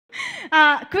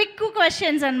Quick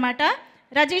questions అనమాట.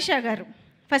 రజీషా గారు,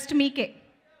 first మీకే.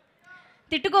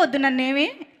 తిట్టుకోవద్దు నన్నేమి.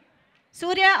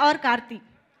 సూర్య are Karthi,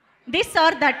 this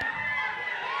are that,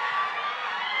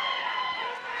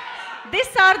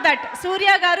 this are that,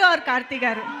 సూర్య గారు ఆర్ కార్తీ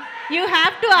గారు, you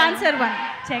have to answer one.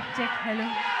 Check check. Hello,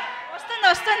 వస్తుంది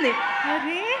వస్తుంది,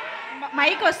 అరే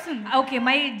మైక్ వస్తుంది. Okay,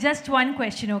 my just one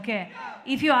question, okay?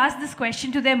 If you ask this question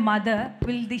to their mother,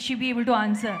 will she be able to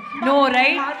answer? No,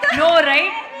 right? No,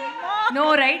 right? No,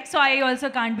 right? So I also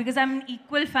can't because I'm an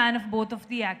equal fan of both of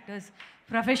the actors,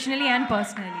 professionally and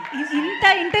personally. ఇంత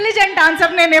intelligent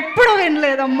answer నేను ఎప్పుడూ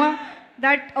వినలేదమ్మా.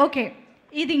 That okay.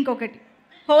 ఇది ఇంకొకటి,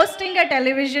 hosting a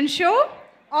television show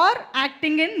are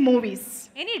acting in movies?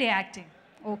 Any day acting.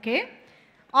 Okay.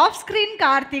 Off screen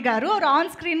Karthi గారు are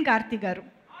on screen Karthi గారు?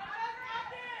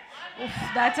 Oof,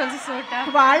 that's also so tough.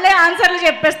 వాళ్ళే ఆన్సర్లు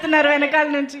చెప్పేస్తున్నారు వెనకాల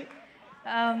నుంచి.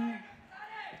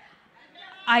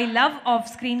 I love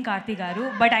off-screen Karthi garu,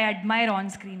 but I admire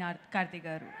on-screen Karthi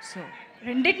garu. So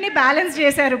రెండింటిని balance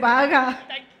చేశారు బాగా.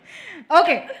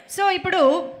 ఓకే, సో ఇప్పుడు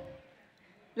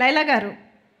లైలా గారు,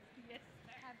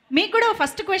 మీకు కూడా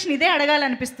ఫస్ట్ క్వశ్చన్ ఇదే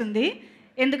అడగాలనిపిస్తుంది.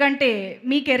 ఎందుకంటే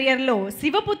మీ కెరియర్లో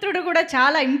శివపుత్రుడు కూడా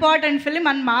చాలా ఇంపార్టెంట్ ఫిలిం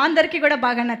అండ్ మా అందరికీ కూడా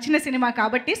బాగా నచ్చిన సినిమా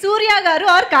కాబట్టి సూర్య గారు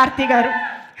ఆర్ కార్తీ గారు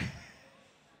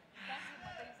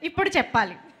ఇప్పుడు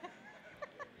చెప్పాలి.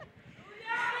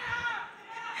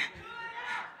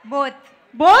 both.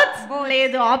 బోత్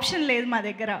లేదు, ఆప్షన్ లేదు మా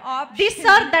దగ్గర. దిస్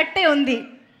ఆర్ దట్టే ఉంది.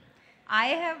 I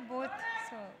have both.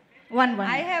 So one one.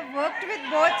 I have worked with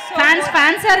both. So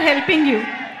fans are helping you.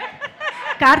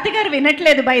 Karthi గారు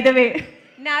వినట్లేదు by the way.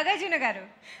 Nagarjuna garu.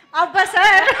 అబ్బా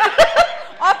సార్,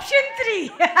 Option 3.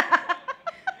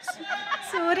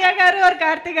 సూర్య గారు ఆర్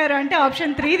కార్తీ గారు అంటే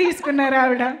ఆప్షన్ 3 తీసుకున్నారు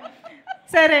ఆవిడ.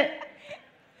 సరే,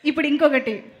 ఇప్పుడు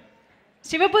ఇంకొకటి,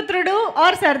 శివపుత్రుడు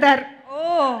ఆర్ సర్దార్?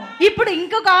 Oh. ఇప్పుడు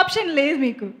ఇంకొక ఆప్షన్ లేదు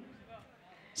మీకు,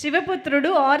 Sivaputrudu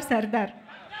are Sardar.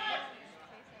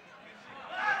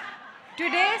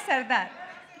 Today Sardar.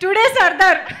 Today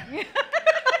Sardar.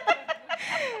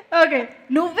 Okay,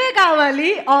 నువ్వే కావాలి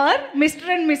are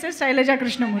mister and Mrs Shailaja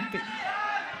Krishnamurthy?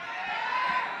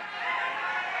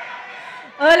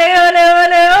 ఓలే ఓలే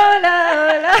ఓలే Ola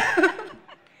Ola.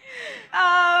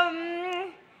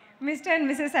 Mr. and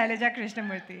Mrs. Shailaja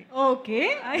Krishnamurthy. Okay,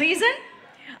 reason?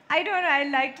 I don't know. I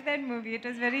liked that movie. It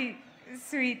was very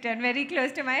sweet and very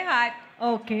close to my heart.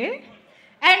 Okay.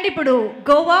 And ఇప్పుడు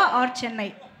Goa are Chennai?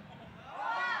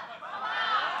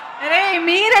 అరే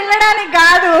మీరు వెళ్ళడానికి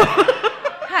కాదు,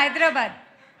 Hyderabad.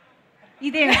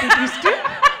 ఇదేంటి twist?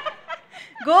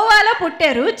 గోవాలో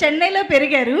పుట్టారు, చెన్నైలో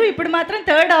పెరిగారు, ఇప్పుడు మాత్రం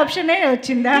థర్డ్ ఆప్షనే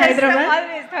వచ్చిందా Hyderabad?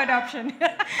 Always third option.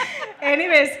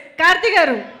 Anyways, Karthi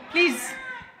గారు ప్లీజ్.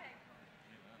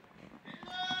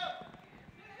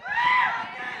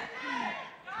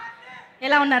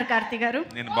 ఎలా ఉన్నారు కార్తీ గారు?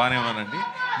 నేను బాగానే ఉన్నానండి.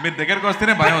 మీరు దగ్గరకు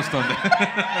వస్తేనే భయం వస్తుంది.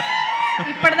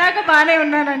 ఇప్పటిదాకా బాగానే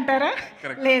ఉన్నానంటారా?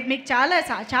 లేదు, మీకు చాలా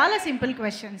చాలా simple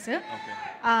questions.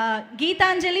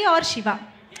 Gitanjali are Shiva?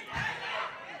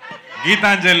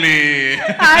 Gitanjali.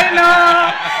 I know,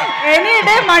 any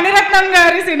day Mani Ratnam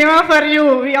గారి cinema for you,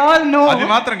 we all know. అది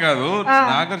మాత్రం కాదు,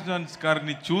 నాగార్జున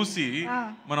గారిని చూసి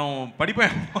మనం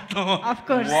పడిపోయాం. Of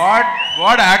course.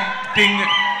 What acting,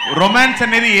 romance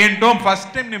అనేది ఏంటో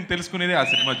ఫస్ట్ టైం నేను తెలుసుకునేది ఆ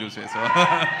సినిమా చూసేసా.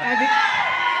 అది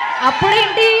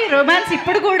అప్పుడేంటి రొమాన్స్,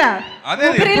 ఇప్పుడు కూడా అదే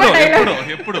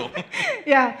ఎప్పుడు.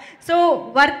 Yeah, so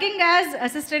working as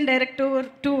assistant director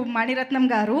to Mani Ratnam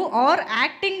గారు are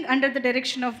acting under the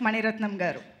direction of Mani Ratnam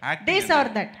గారు? This are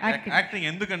that. యాక్టింగ్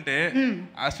ఎందుకంటే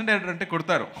అసిస్టెంట్ డైరెక్టర్ అంటే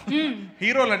కొడతారు,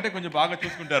 హీరోలు అంటే కొంచెం బాగా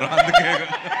చూసుకుంటారు. అందుకే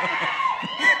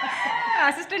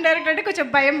అసిస్టెంట్ డైరెక్టర్ అంటే కొంచెం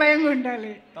భయంగా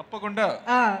ఉండాలి. తప్పకుండా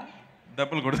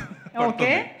డబ్బులు కొడు.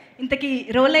 ఓకే, ఇంతకీ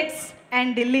రోలెక్స్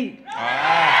అండ్ ఢిల్లీ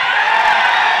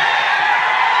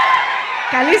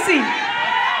కలిసి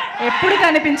ఎప్పుడు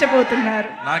కనిపించబోతున్నారు?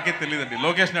 నాకే తెలియదండి,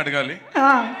 లొకేషన్ అడగాలి.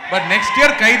 But next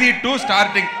year Khaidi 2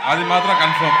 starting, అది మాత్రం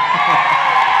confirm.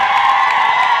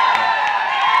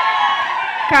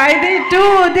 Khaidi 2,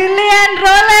 Delhi and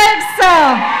Rolex.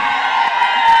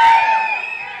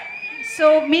 So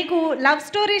మీకు love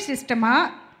story సిస్టమా,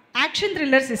 action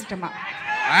thriller సిస్టమా?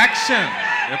 Action.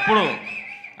 ఎప్పుడు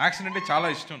యాక్షన్ అంటే చాలా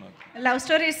ఇష్టం నాకు. లవ్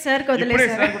స్టోరీస్ సార్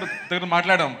వదిలేసారు.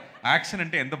 మాట్లాడాం, యాక్షన్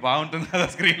అంటే ఎంత బాగుంటుంది కదా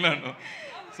స్క్రీన్లో.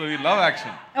 So you love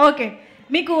action. Okay,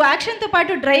 మీకు యాక్షన్తో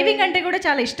పాటు డ్రైవింగ్ అంటే కూడా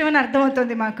చాలా ఇష్టం అని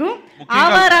అర్థమవుతుంది మాకు.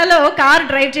 ఆవారాలో కార్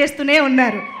డ్రైవ్ చేస్తూనే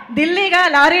ఉన్నారు, ఢిల్లీగా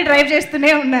లారీ డ్రైవ్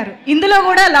చేస్తూనే ఉన్నారు, ఇందులో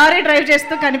కూడా లారీ డ్రైవ్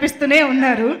చేస్తూ కనిపిస్తూనే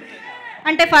ఉన్నారు.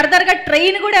 అంటే ఫర్దర్గా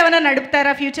ట్రైన్ కూడా ఏమైనా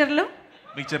నడుపుతారా ఫ్యూచర్లో?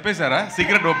 మీకు చెప్పేశారా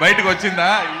సీక్రెట్, బయటకు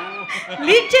వచ్చిందా?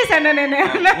 లీక్ చేశాను నేను.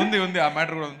 ఉంది, ఆ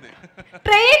మ్యాటర్ కూడా ఉంది.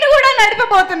 ట్రైన్ కూడా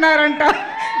నడిపబోతున్నారంట.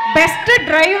 బెస్ట్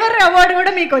డ్రైవర్ అవార్డు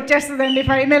కూడా మీకు వచ్చేస్తుందండి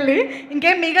ఫైనల్లీ.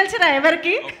 ఇంకేం మిగల్చరా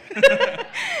ఎవరికి?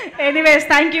 Anyways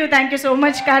thank you so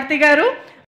much Karthi గారు.